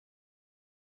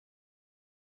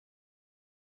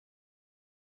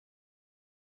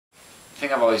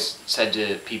thing I've always said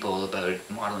to people about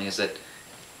modeling is that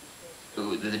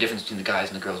the difference between the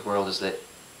guys and the girls world is that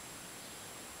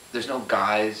there's no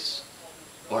guys,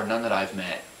 or none that I've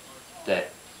met,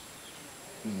 that,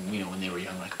 you know, when they were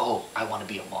young, like, oh, I want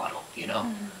to be a model, you know?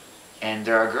 Mm-hmm. And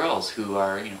there are girls who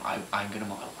are, you know, I'm going to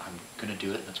model, I'm going to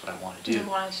do it, that's what I want to do. They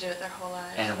wanted to do it their whole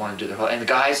lives. And I want to do it their whole life. And the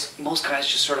guys, most guys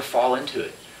just sort of fall into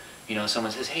it. You know,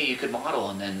 someone says, hey, you could model,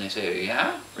 and then they say,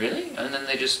 yeah, really? And then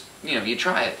they just, you know, you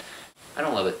try it. I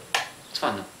don't love it. It's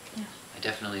fun, though. Yeah. I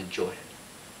definitely enjoy it.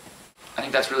 I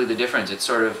think that's really the difference. It's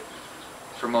sort of,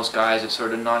 for most guys, it's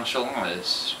sort of nonchalant.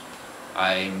 It's,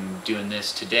 I'm doing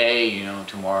this today, you know,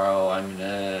 tomorrow I'm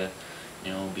gonna,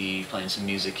 you know, be playing some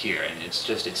music here. And it's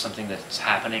just, it's something that's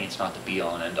happening. It's not the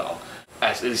be-all and end-all.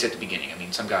 At least at the beginning. I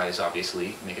mean, some guys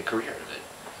obviously make a career of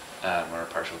it, or a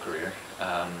partial career,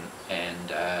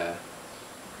 and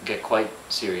get quite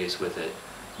serious with it.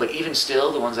 But even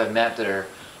still, the ones I've met that are,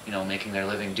 you know, making their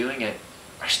living doing it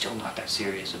are still not that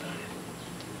serious about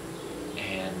it.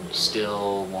 And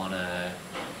still want to,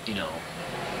 you know,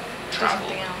 travel,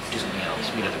 do something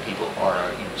else, meet other people,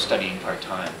 or, you know, studying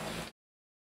part-time.